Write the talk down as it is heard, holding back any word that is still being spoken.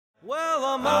Well,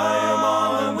 I'm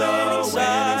on the winning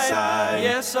side.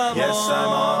 Yes, I'm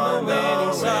on the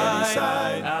winning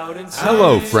side.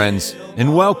 Hello, friends,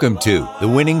 and welcome to the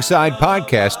Winning Side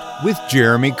Podcast with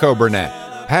Jeremy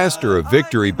Coburnett, pastor of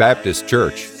Victory Baptist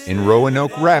Church in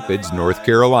Roanoke Rapids, North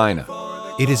Carolina.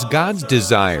 It is God's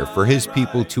desire for His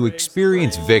people to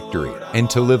experience victory and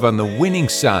to live on the winning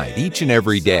side each and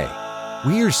every day.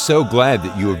 We are so glad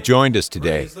that you have joined us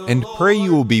today and pray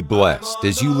you will be blessed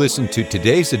as you listen to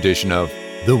today's edition of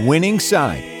The Winning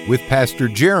Side with Pastor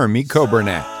Jeremy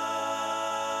Coburnett.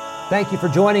 Thank you for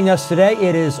joining us today.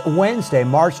 It is Wednesday,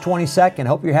 March 22nd.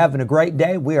 Hope you're having a great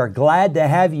day. We are glad to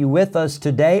have you with us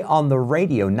today on the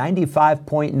radio,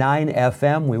 95.9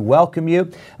 FM. We welcome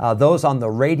you. Those on the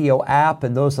radio app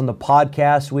and those on the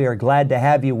podcast, we are glad to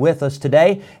have you with us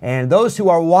today. And those who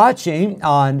are watching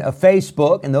on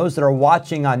Facebook and those that are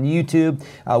watching on YouTube,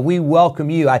 we welcome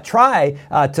you. I try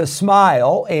to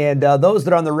smile, and those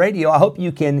that are on the radio, I hope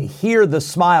you can hear the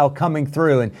smile coming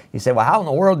through. And you say, well, how in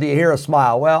the world do you hear a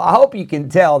smile? Well, I hope you can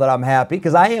tell that I'm happy,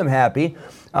 because I am happy.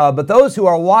 But those who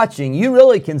are watching, you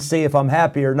really can see if I'm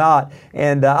happy or not.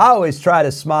 And I always try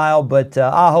to smile, but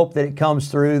I hope that it comes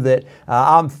through that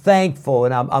I'm thankful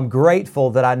and I'm grateful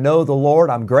that I know the Lord.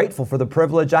 I'm grateful for the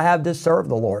privilege I have to serve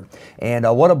the Lord. And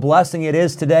what a blessing it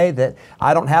is today that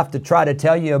I don't have to try to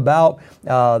tell you about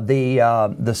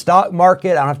the stock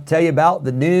market. I don't have to tell you about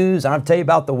the news. I don't have to tell you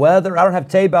about the weather. I don't have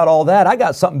to tell you about all that. I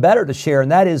got something better to share,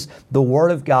 and that is the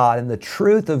Word of God and the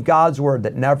truth of God's Word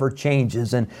that never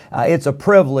changes. And it's a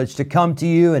privilege to come to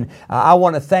you, and I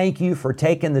want to thank you for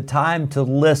taking the time to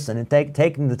listen and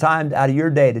taking the time out of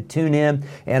your day to tune in,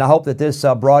 and I hope that this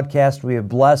broadcast will be a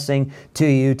blessing to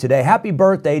you today. Happy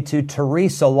birthday to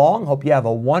Teresa Long. Hope you have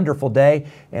a wonderful day,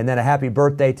 and then a happy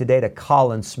birthday today to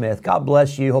Colin Smith. God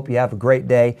bless you. Hope you have a great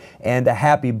day and a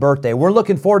happy birthday. We're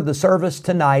looking forward to the service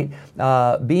tonight.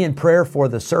 Be in prayer for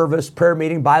the service, prayer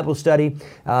meeting, Bible study,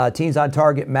 Teens on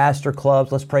Target, Master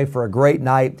Clubs. Let's pray for a great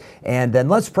night, and then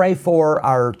let's pray for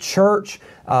our church.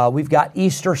 We've got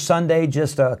Easter Sunday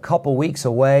just a couple weeks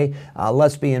away.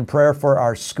 Let's be in prayer for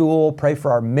our school, pray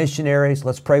for our missionaries.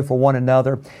 Let's pray for one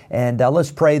another, and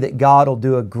let's pray that God will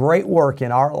do a great work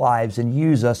in our lives and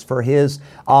use us for His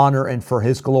honor and for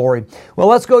His glory. Well,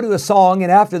 let's go to a song,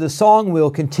 and after the song,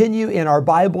 we'll continue in our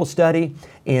Bible study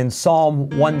in Psalm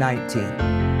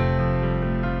 119.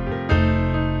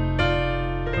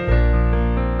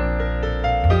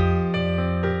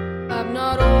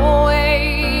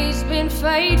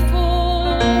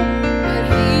 Faithful, but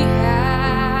He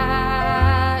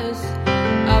has.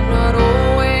 I've not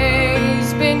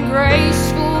always been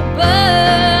graceful,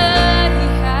 but He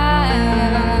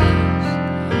has.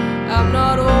 I've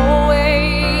not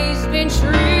always been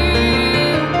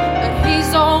true, but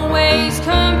He's always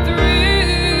come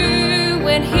through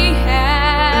when He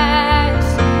has.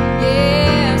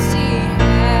 Yes, He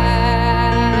has.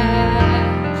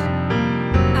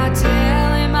 I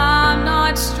tell Him I'm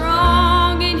not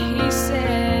strong in Him.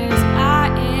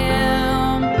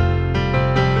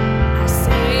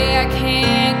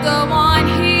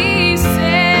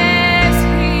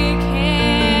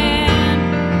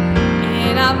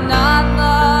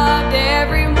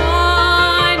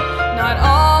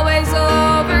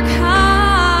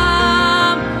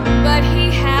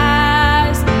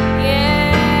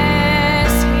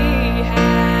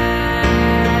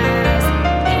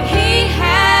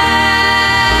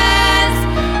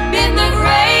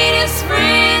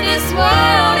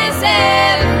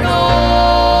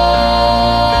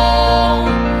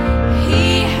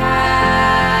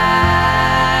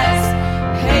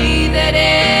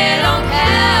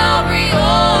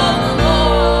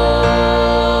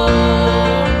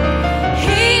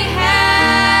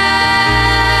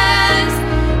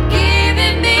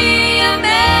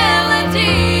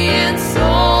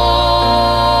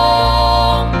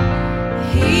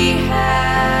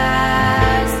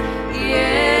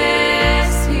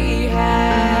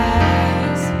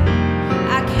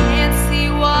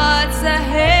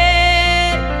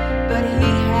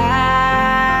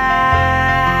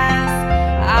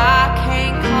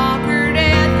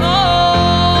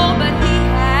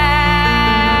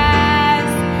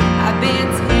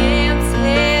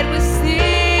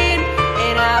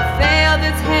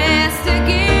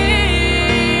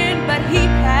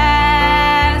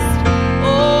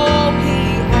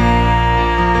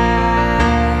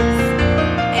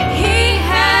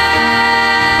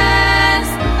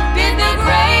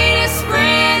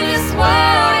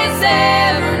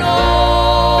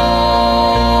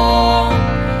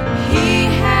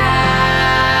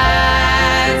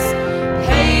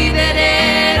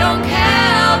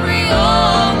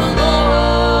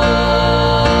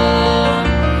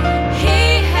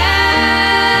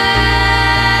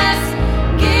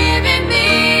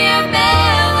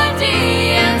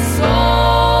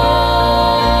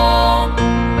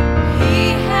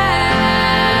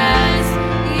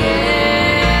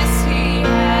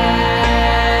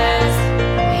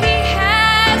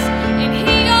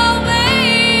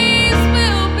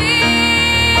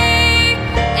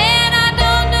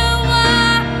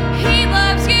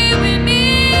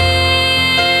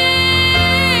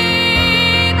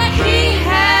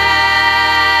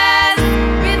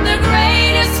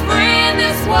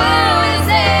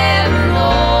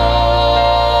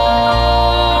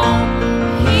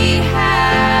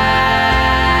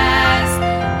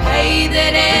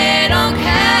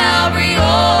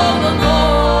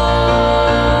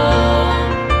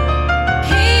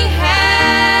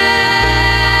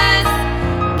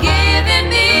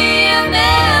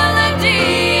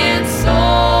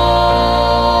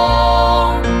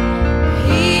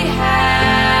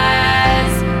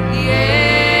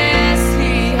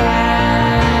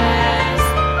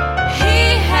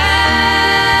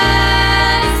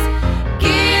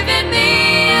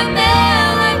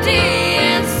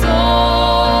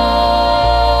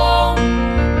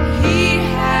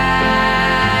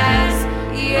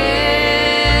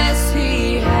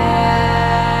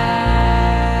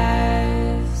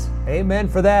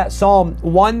 for that. Psalm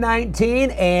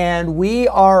 119, and we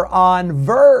are on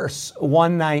verse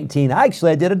 119.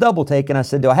 Actually, I did a double take and I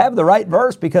said, do I have the right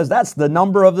verse? Because that's the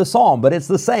number of the psalm, but it's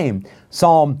the same.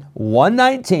 Psalm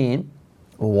 119,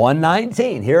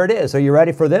 119. Here it is. Are you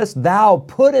ready for this? Thou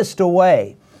puttest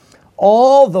away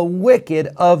all the wicked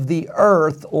of the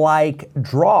earth like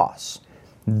dross.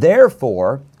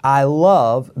 Therefore, I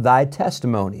love thy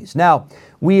testimonies. Now,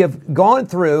 we have gone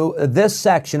through this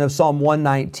section of Psalm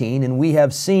 119, and we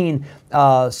have seen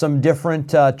some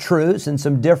different truths and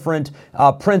some different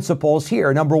principles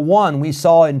here. Number one, we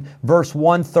saw in verse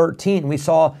 113, we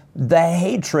saw the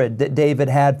hatred that David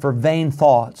had for vain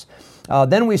thoughts.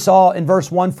 Then we saw in verse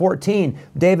 114,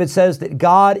 David says that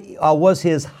God was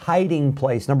his hiding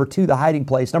place. Number two, the hiding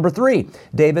place. Number three,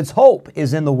 David's hope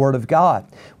is in the Word of God.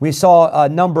 We saw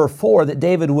number four, that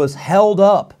David was held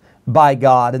up by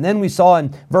God. And then we saw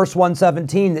in verse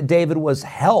 117 that David was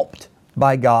helped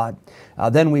by God.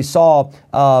 Then we saw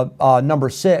number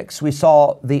six, we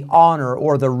saw the honor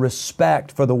or the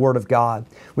respect for the Word of God.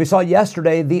 We saw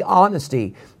yesterday the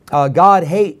honesty. God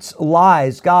hates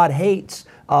lies. God hates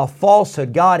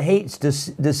falsehood. God hates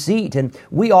deceit, and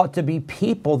we ought to be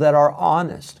people that are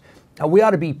honest. We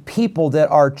ought to be people that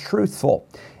are truthful.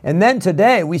 And then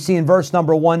today we see in verse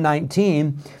number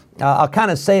 119, I'll kind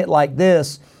of say it like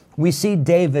this, we see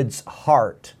David's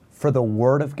heart for the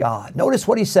Word of God. Notice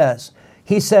what he says.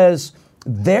 He says,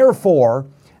 therefore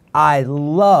I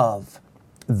love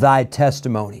thy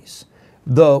testimonies.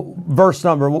 The verse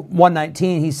number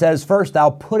 119, he says, first thou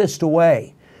puttest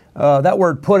away. That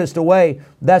word puttest away,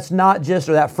 that's not just,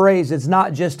 or that phrase, it's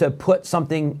not just to put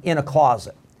something in a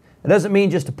closet. It doesn't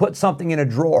mean just to put something in a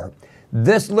drawer.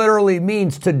 This literally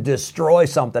means to destroy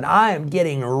something. I am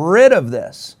getting rid of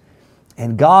this.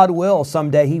 And God will,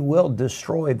 someday, He will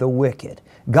destroy the wicked.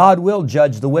 God will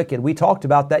judge the wicked. We talked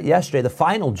about that yesterday. The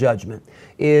final judgment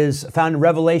is found in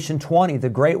Revelation 20, the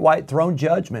great white throne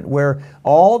judgment, where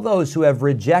all those who have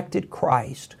rejected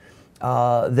Christ,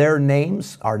 their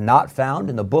names are not found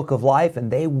in the book of life,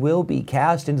 and they will be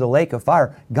cast into the lake of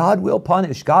fire. God will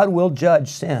punish. God will judge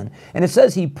sin. And it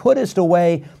says He puttest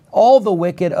away all the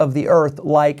wicked of the earth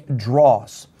like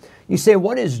dross. You say,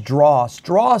 what is dross?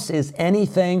 Dross is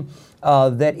anything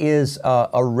that is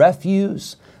a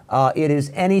refuse. It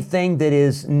is anything that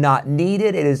is not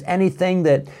needed. It is anything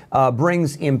that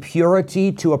brings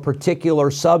impurity to a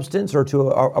particular substance or to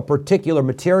a particular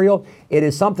material. It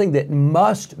is something that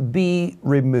must be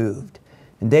removed.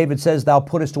 And David says, thou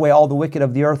puttest away all the wicked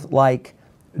of the earth like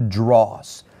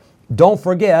dross. Don't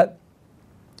forget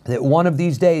that one of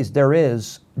these days there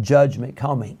is judgment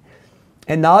coming.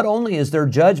 And not only is there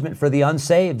judgment for the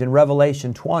unsaved in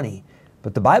Revelation 20,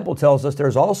 but the Bible tells us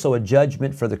there's also a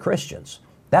judgment for the Christians.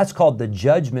 That's called the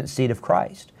judgment seat of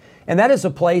Christ. And that is a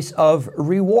place of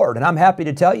reward. And I'm happy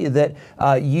to tell you that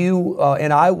you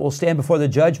and I will stand before the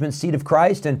judgment seat of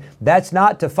Christ. And that's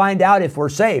not to find out if we're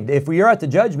saved. If you're at the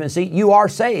judgment seat, you are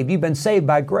saved. You've been saved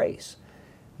by grace.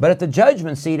 But at the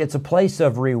judgment seat, it's a place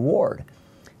of reward.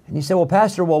 And you say, well,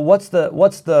 Pastor, what's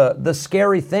the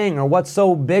scary thing, or what's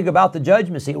so big about the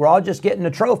judgment seat? We're all just getting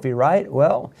a trophy, right?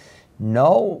 Well,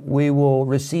 no, we will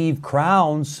receive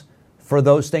crowns for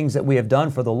those things that we have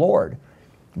done for the Lord.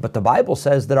 But the Bible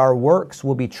says that our works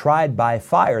will be tried by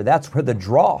fire. That's where the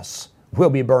dross will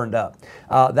be burned up.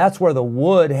 That's where the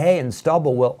wood, hay, and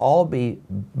stubble will all be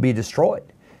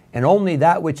destroyed. And only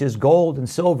that which is gold and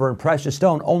silver and precious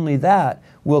stone, only that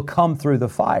will come through the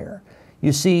fire.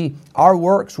 You see, our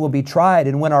works will be tried,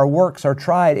 and when our works are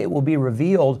tried, it will be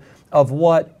revealed of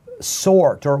what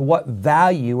sort or what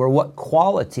value or what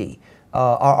quality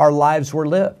our lives were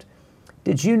lived.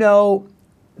 Did you know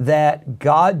that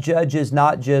God judges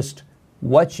not just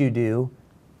what you do,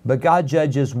 but God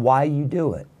judges why you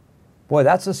do it? Boy,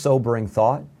 that's a sobering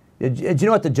thought. Did you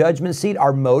know at the judgment seat,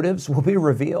 our motives will be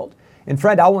revealed? And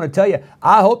friend, I want to tell you,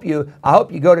 I hope you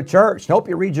go to church, I hope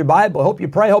you read your Bible, I hope you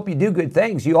pray, I hope you do good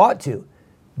things. You ought to.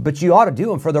 But you ought to do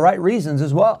them for the right reasons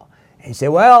as well. And you say,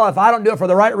 well, if I don't do it for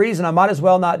the right reason, I might as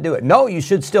well not do it. No, you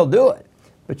should still do it.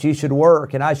 But you should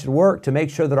work, and I should work to make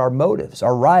sure that our motives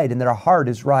are right and that our heart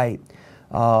is right.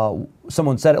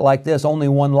 Someone said it like this, only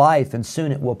one life and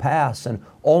soon it will pass, and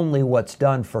only what's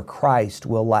done for Christ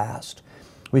will last.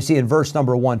 We see in verse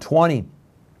number 120,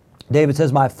 David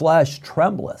says, my flesh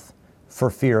trembleth for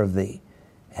fear of thee,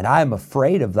 and I am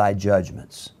afraid of thy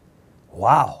judgments.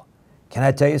 Wow. Can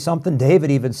I tell you something?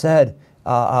 David even said,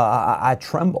 I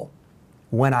tremble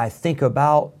when I think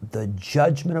about the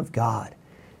judgment of God.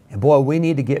 And boy, we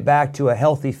need to get back to a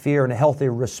healthy fear and a healthy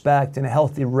respect and a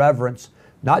healthy reverence,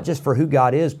 not just for who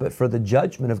God is, but for the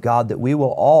judgment of God that we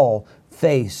will all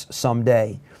face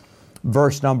someday.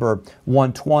 verse number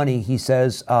 120, he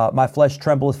says, my flesh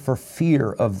trembleth for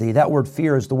fear of thee. That word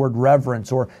fear is the word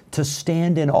reverence, or to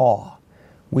stand in awe.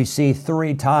 We see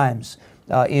 3 times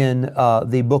in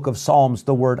the book of Psalms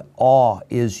the word awe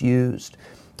is used.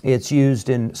 It's used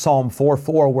in Psalm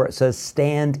 4:4 where it says,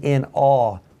 stand in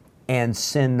awe and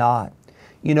sin not.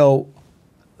 You know,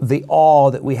 the awe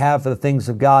that we have for the things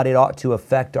of God, it ought to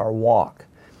affect our walk.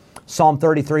 Psalm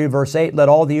 33 verse 8, let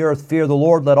all the earth fear the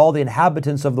Lord, let all the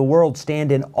inhabitants of the world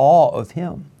stand in awe of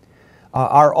Him.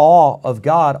 Our awe of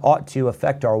God ought to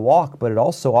affect our walk, but it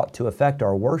also ought to affect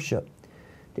our worship.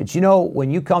 Did you know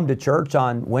when you come to church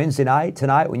on Wednesday night,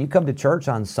 tonight, when you come to church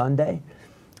on Sunday,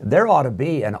 there ought to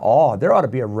be an awe, there ought to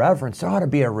be a reverence, there ought to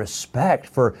be a respect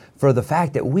for the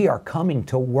fact that we are coming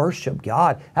to worship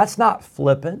God. That's not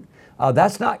flippant.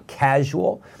 That's not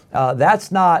casual.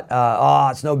 That's not,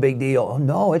 it's no big deal. Oh,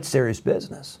 no, it's serious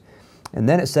business. And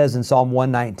then it says in Psalm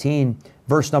 119,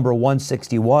 verse number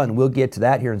 161, we'll get to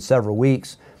that here in several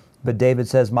weeks, but David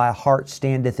says, my heart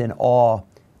standeth in awe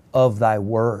of thy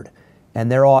word.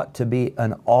 And there ought to be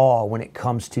an awe when it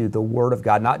comes to the Word of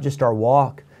God, not just our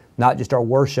walk, not just our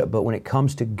worship, but when it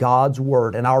comes to God's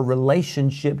Word and our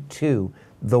relationship to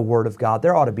the Word of God,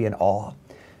 there ought to be an awe.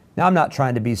 Now, I'm not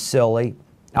trying to be silly.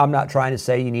 I'm not trying to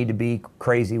say you need to be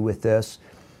crazy with this,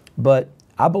 but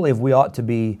I believe we ought to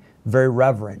be very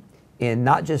reverent in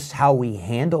not just how we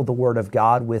handle the Word of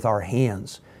God with our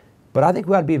hands, but I think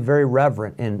we ought to be very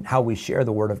reverent in how we share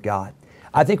the Word of God.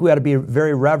 I think we ought to be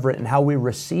very reverent in how we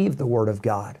receive the Word of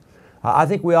God. I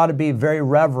think we ought to be very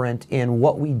reverent in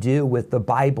what we do with the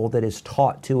Bible that is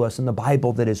taught to us and the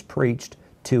Bible that is preached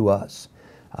to us.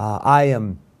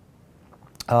 I'm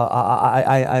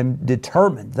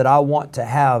determined that I want to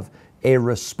have a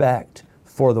respect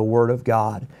for the Word of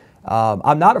God.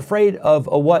 I'm not afraid of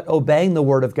what obeying the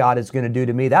Word of God is going to do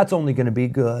to me. That's only going to be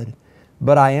good.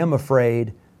 But I am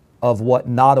afraid of what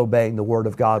not obeying the Word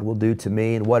of God will do to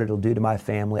me and what it'll do to my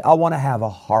family. I want to have a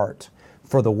heart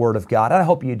for the Word of God. I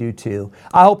hope you do too.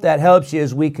 I hope that helps you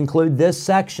as we conclude this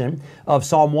section of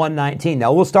Psalm 119.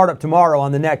 Now, we'll start up tomorrow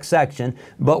on the next section,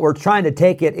 but we're trying to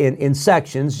take it in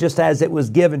sections just as it was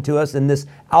given to us in this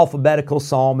alphabetical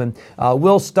psalm. And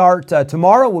we'll start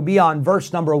tomorrow. We'll be on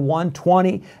verse number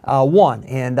 121.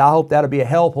 And I hope that'll be a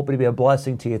help. Hope it'll be a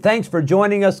blessing to you. Thanks for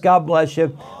joining us. God bless you.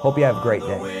 Hope you have a great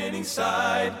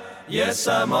day. Yes,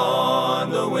 I'm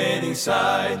on the winning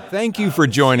side. Thank you for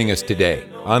joining us today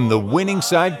on the Winning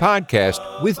Side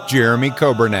Podcast with Jeremy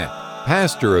Coburnett,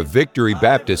 pastor of Victory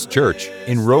Baptist Church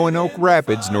in Roanoke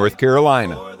Rapids, North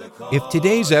Carolina. If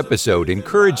today's episode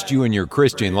encouraged you in your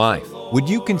Christian life, would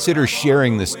you consider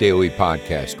sharing this daily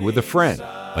podcast with a friend,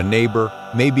 a neighbor,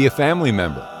 maybe a family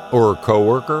member, or a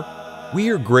coworker? We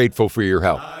are grateful for your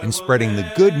help in spreading the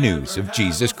good news of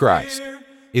Jesus Christ.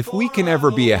 If we can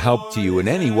ever be a help to you in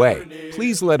any way,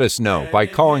 please let us know by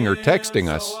calling or texting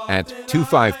us at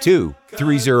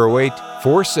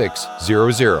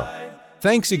 252-308-4600.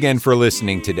 Thanks again for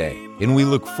listening today, and we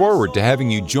look forward to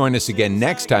having you join us again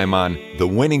next time on the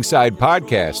Winning Side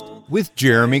Podcast with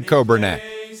Jeremy Coburnett.